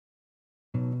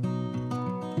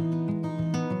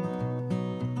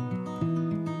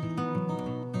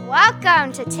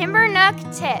Welcome to Timber Nook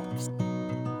Tips.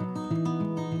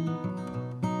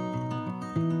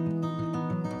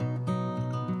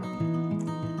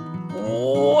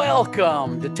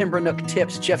 Welcome to Timber Nook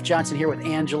Tips. Jeff Johnson here with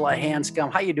Angela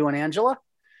Hanscom. How you doing, Angela?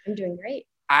 I'm doing great.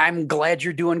 I'm glad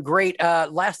you're doing great.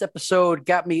 Last episode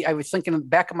got me. I was thinking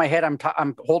back of my head.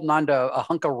 I'm holding on to a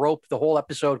hunk of rope the whole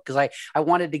episode because I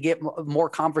wanted to get more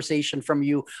conversation from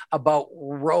you about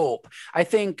rope. I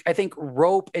think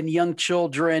rope and young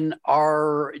children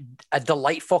are a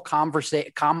delightful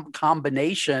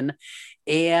combination.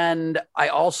 And I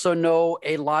also know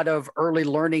a lot of early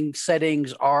learning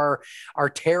settings are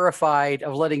terrified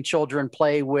of letting children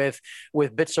play with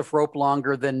bits of rope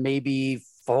longer than maybe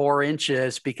 4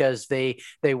 inches because they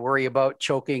worry about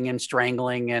choking and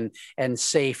strangling and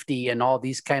safety and all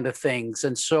these kind of things.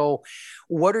 And so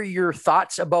what are your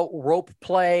thoughts about rope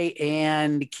play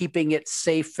and keeping it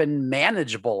safe and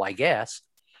manageable, I guess?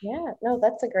 Yeah, no,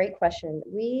 that's a great question.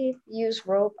 We use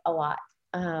rope a lot,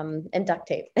 and duct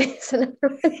tape. It's another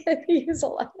one that we use a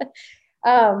lot.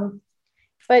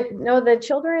 But no, the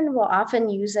children will often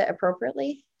use it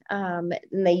appropriately. And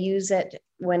they use it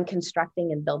when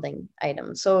constructing and building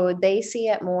items. So they see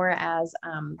it more as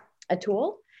a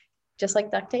tool, just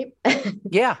like duct tape,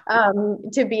 Yeah.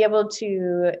 to be able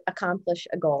to accomplish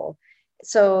a goal.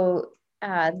 So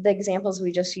the examples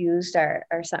we just used are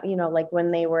some, like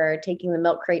when they were taking the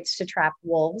milk crates to trap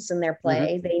wolves in their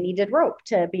play, they needed rope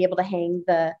to be able to hang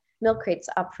the milk crates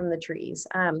up from the trees.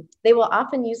 They will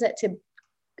often use it to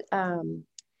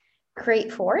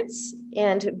create forts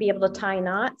and be able to tie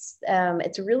knots.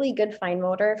 It's a really good fine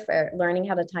motor for learning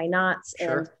how to tie knots.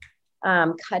 Sure.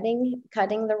 And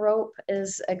cutting the rope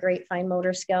is a great fine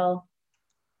motor skill.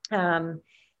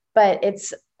 But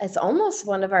it's almost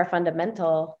one of our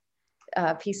fundamental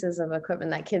pieces of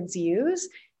equipment that kids use.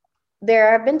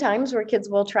 There have been times where kids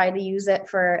will try to use it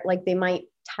for, like, they might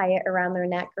tie it around their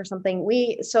neck or something.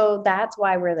 So that's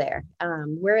why we're there.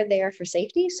 We're there for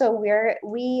safety. So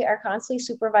we are constantly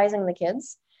supervising the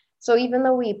kids. So even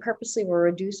though we purposely will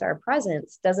reduce our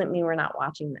presence, doesn't mean we're not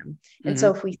watching them. And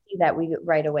so if we see that, we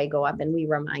right away go up and we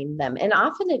remind them. And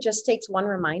often it just takes one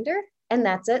reminder and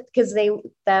that's it, because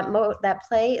that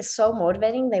play is so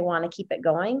motivating. They want to keep it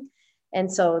going.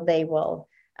 And so they will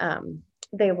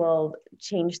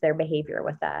change their behavior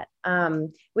with that.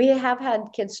 We have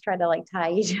had kids try to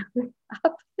tie each other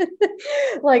up,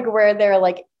 like where they're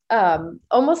like,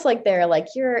 almost like they're like,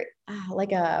 you're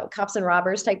like a cops and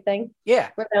robbers type thing. Yeah.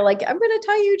 Where they're like, I'm going to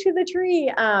tie you to the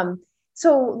tree.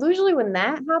 So usually when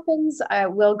that happens, I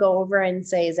will go over and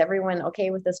say, is everyone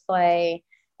okay with this play?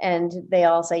 And they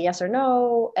all say yes or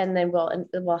no. And then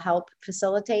we'll help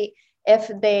facilitate.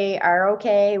 If they are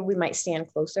okay, we might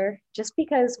stand closer just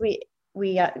because we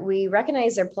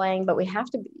recognize they're playing, but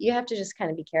you have to just kind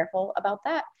of be careful about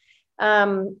that.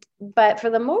 But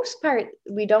for the most part,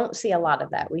 we don't see a lot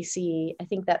of that. I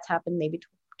think that's happened maybe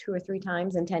 2 or 3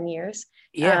 times in 10 years.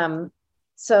 Yeah.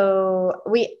 So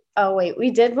we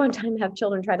did one time have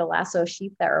children try to lasso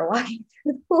sheep that were walking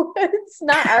through the woods,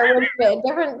 not our woods, but a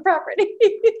different property.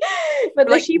 But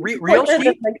the sheep, real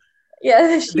sheep?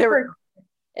 The sheep were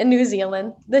in New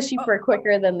Zealand. The sheep were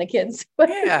quicker than the kids.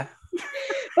 Yeah.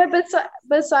 But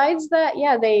besides that,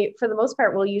 yeah, they, for the most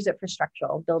part, will use it for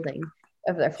structural building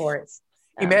of their forts.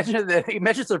 Imagine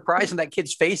the surprise in that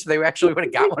kid's face if they actually would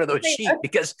have got one of those sheep,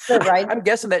 because I'm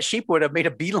guessing that sheep would have made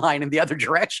a beeline in the other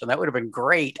direction. That would have been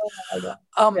great.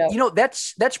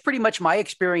 That's pretty much my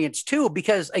experience too,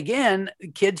 because again,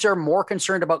 kids are more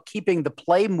concerned about keeping the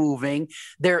play moving.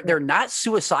 They're not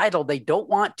suicidal. They don't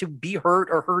want to be hurt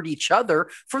or hurt each other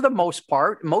for the most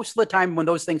part. Most of the time when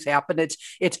those things happen, it's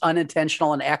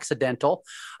unintentional and accidental.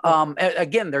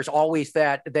 Again, there's always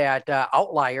that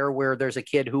outlier where there's a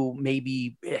kid who maybe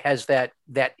has that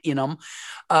in them,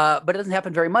 but it doesn't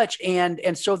happen very much.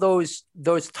 And so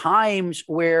those times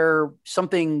where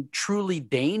something truly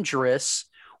dangerous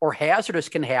or hazardous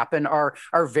can happen are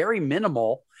very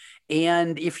minimal.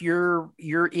 And if you're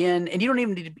in, and you don't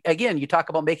even need to, again, you talk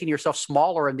about making yourself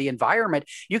smaller in the environment,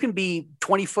 you can be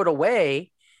 20 foot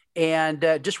away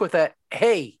and just with a,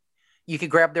 hey, you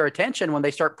could grab their attention when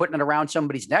they start putting it around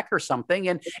somebody's neck or something.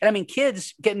 And I mean,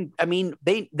 kids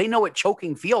they know what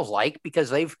choking feels like because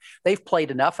they've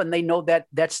played enough and they know that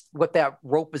that's what that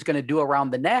rope is going to do around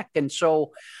the neck. And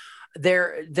so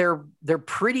they're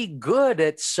pretty good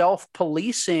at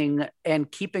self-policing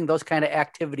and keeping those kind of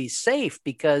activities safe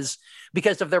because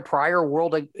of their prior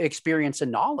world experience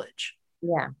and knowledge.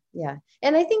 Yeah.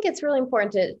 And I think it's really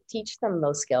important to teach them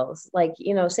those skills. Like,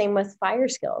 same with fire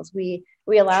skills. We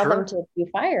allow them to do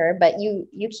fire, but you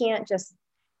can't just,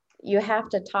 you have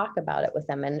to talk about it with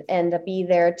them and be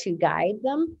there to guide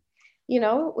them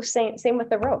same with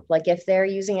the rope. Like if they're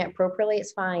using it appropriately,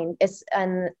 it's fine.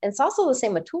 And it's also the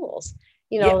same with tools.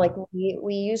 Like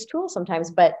we use tools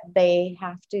sometimes, but they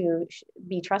have to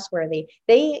be trustworthy.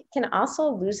 They can also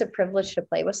lose the privilege to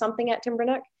play with something at Timber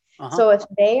Nook. So if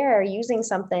they are using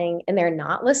something and they're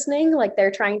not listening, like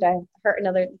they're trying to hurt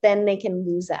another, then they can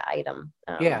lose that item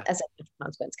as a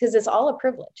consequence, because it's all a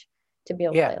privilege to be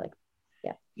able to play like.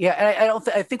 Yeah, and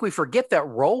I think we forget that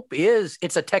rope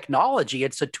it's a technology,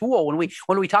 it's a tool.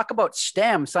 When we talk about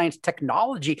STEM, science,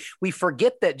 technology, we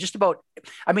forget that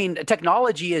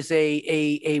technology is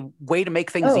a way to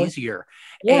make things easier.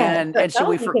 Yeah, and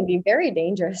so can be very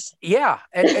dangerous. Yeah,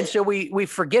 and so we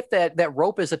forget that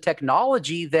rope is a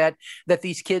technology that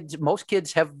most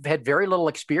kids have had very little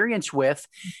experience with,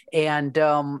 and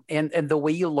the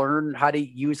way you learn how to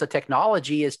use a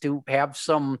technology is to have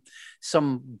some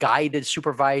guided,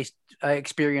 supervised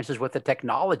experiences with the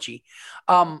technology.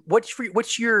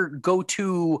 What's your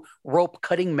go-to rope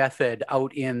cutting method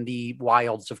out in the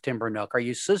wilds of Timber Nook? Are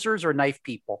you scissors or knife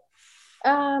people?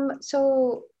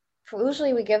 So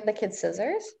usually we give the kids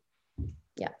scissors.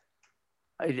 Yeah.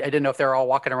 I didn't know if they're all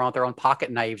walking around with their own pocket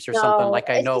knives or something. Like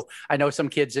I know some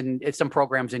kids in some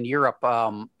programs in Europe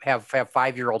have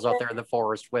 5-year-olds out there in the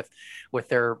forest with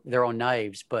their own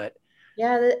knives, but.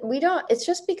 Yeah, we don't. It's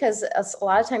just because a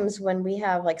lot of times when we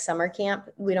have like summer camp,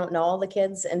 we don't know all the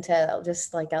kids until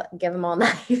just like give them all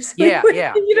knives. Yeah.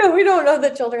 We don't know the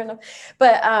children enough.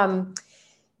 But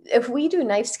if we do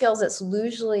knife skills, it's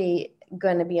usually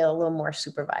going to be a little more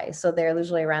supervised. So they're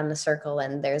usually around the circle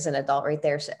and there's an adult right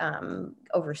there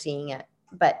overseeing it.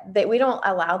 But we don't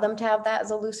allow them to have that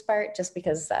as a loose part just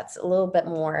because that's a little bit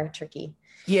more tricky.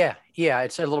 Yeah,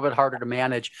 it's a little bit harder to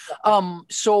manage.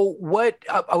 So what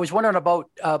I was wondering about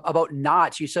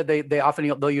knots. You said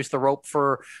they'll use the rope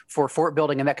for fort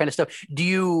building and that kind of stuff.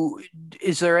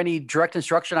 Is there any direct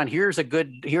instruction on here's a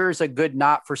good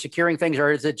knot for securing things,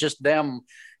 or is it just them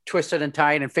twisted and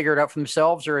tying and figure it out for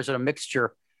themselves, or is it a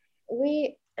mixture?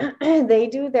 They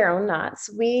do their own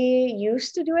knots. We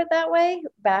used to do it that way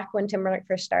back when Timber Nook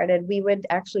first started. We would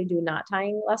actually do knot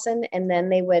tying lesson, and then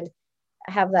they would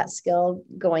have that skill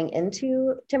going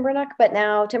into Timber Nook. But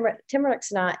now Timber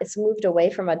Nook's it's moved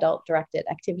away from adult directed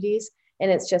activities,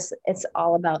 and it's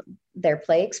all about their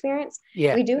play experience.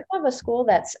 Yeah. We do have a school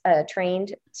that's a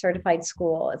trained certified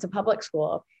school. It's a public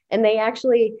school, and they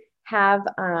actually have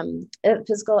a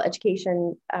physical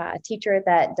education teacher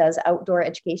that does outdoor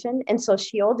education. And so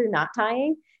she'll do knot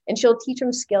tying and she'll teach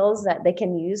them skills that they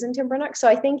can use in Timber Nook. So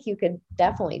I think you could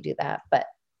definitely do that. But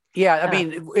yeah, I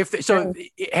mean,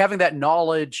 having that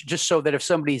knowledge, just so that if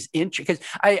somebody's interested,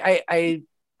 because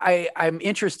I'm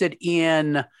interested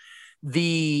in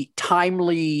the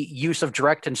timely use of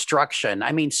direct instruction.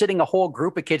 I mean, sitting a whole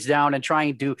group of kids down and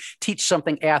trying to teach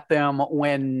something at them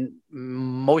when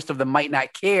most of them might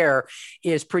not care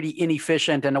is pretty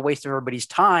inefficient and a waste of everybody's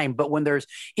time. But when there's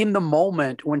in the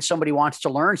moment, when somebody wants to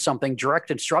learn something,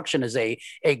 direct instruction is a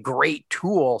great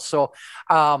tool. So,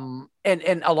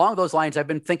 and along those lines, I've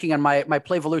been thinking on my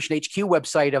Playvolution HQ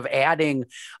website of adding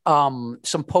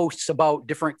some posts about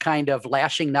different kind of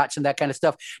lashing nuts and that kind of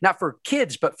stuff, not for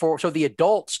kids, but so the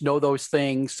adults know those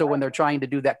things. So when they're trying to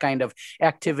do that kind of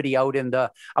activity out in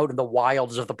the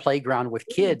wilds of the playground with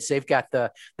kids, they've got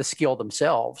the skill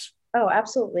themselves. Oh,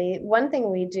 absolutely. One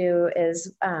thing we do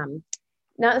is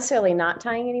not necessarily knot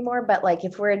tying anymore, but like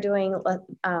if we're doing,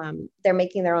 they're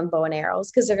making their own bow and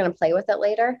arrows because they're going to play with it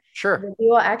later. Sure. We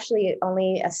will actually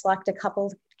only select a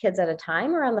couple kids at a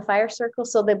time around the fire circle.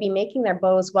 So they'll be making their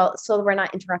bows so we're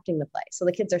not interrupting the play. So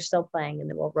the kids are still playing and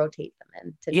then we'll rotate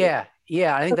them in. Yeah.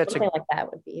 I think that's something like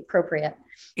that would be appropriate.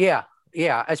 Yeah.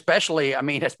 Especially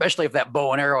if that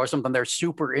bow and arrow is something they're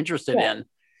super interested in.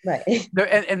 Right.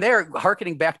 And they're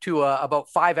hearkening back to about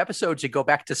 5 episodes ago,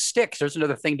 back to sticks. There's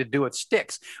another thing to do with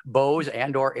sticks, bows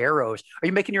and or arrows. Are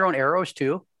you making your own arrows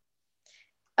too?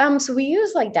 So we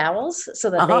use like dowels so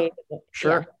that they,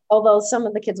 sure. Yeah. Although some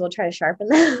of the kids will try to sharpen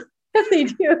them if they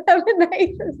do have a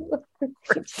knife.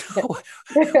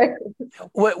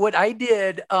 What I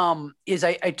did is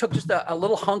I took just a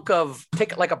little hunk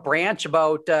take like a branch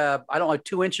about,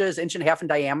 2 inches, inch and a half in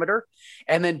diameter,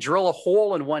 and then drill a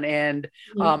hole in one end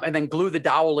and then glue the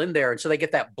dowel in there. And so they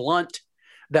get that blunt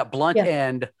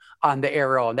end on the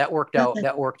arrow. And that worked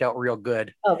out real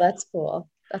good. Oh, that's cool.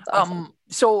 That's awesome.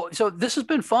 So this has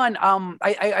been fun.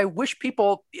 I wish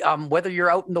people, whether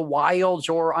you're out in the wilds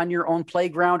or on your own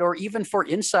playground, or even for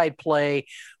inside play,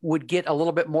 would get a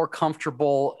little bit more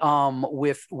comfortable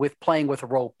with playing with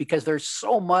rope, because there's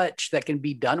so much that can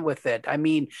be done with it. I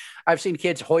mean, I've seen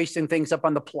kids hoisting things up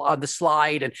on the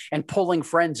slide and pulling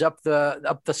friends up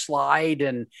the slide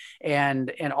and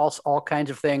all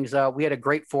kinds of things. We had a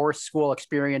great forest school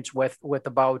experience with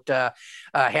about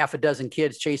half a dozen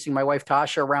kids chasing my wife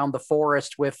Tasha around the forest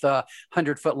with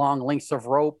 100-foot long lengths of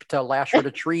rope to lash her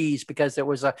to trees, because I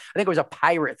think it was a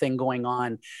pirate thing going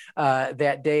on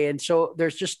that day. And so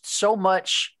there's so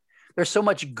much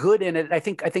good in it. I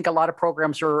think a lot of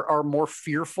programs are more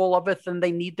fearful of it than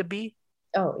they need to be.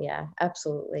 Oh yeah,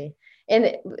 absolutely.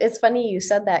 And it's funny you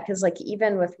said that, because like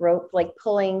even with rope, like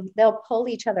they'll pull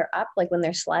each other up, like when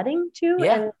they're sledding too.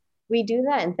 Yeah. And we do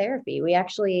that in therapy. We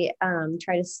actually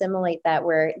try to simulate that,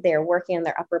 where they're working on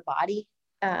their upper body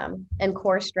and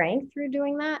core strength through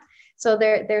doing that. So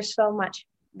there's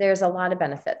a lot of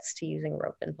benefits to using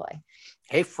rope in play.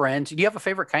 Hey friends, do you have a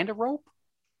favorite kind of rope?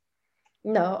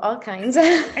 No, all kinds.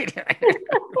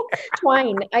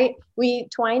 Twine.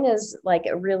 Twine is like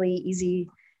a really easy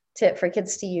tip for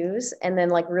kids to use, and then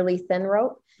like really thin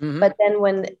rope. Mm-hmm. But then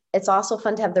when it's also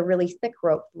fun to have the really thick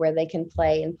rope where they can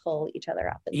play and pull each other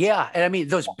up. Yeah. And I mean,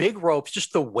 those big ropes,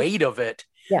 just the weight of it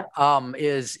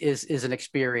is an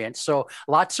experience. So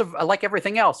lots of, like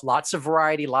everything else, lots of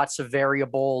variety, lots of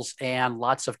variables, and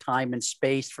lots of time and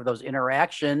space for those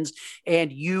interactions.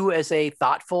 And you as a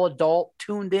thoughtful adult,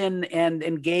 tuned in and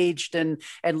engaged and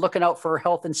looking out for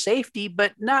health and safety,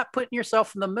 but not putting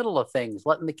yourself in the middle of things,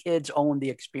 letting the kids own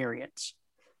the experience.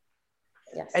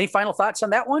 Yes. Any final thoughts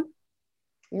on that one?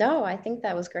 No, I think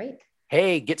that was great.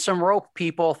 Hey, get some rope,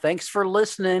 people. Thanks for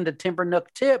listening to Timber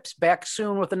Nook Tips. Back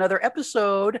soon with another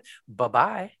episode.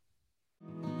 Bye-bye.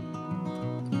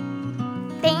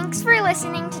 Thanks for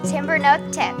listening to Timber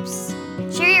Nook Tips.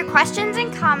 Share your questions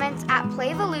and comments at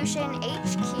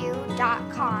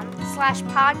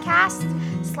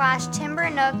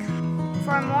playvolutionhq.com/podcast/timbernook.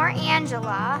 For more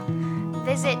Angela,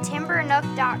 visit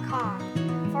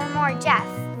timbernook.com. For more Jeff,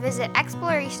 visit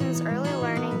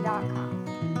explorationsearlylearning.com.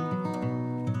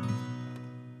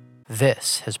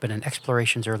 This has been an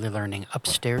Explorations Early Learning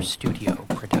Upstairs Studio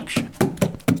production.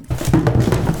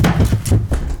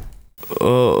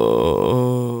 Oh.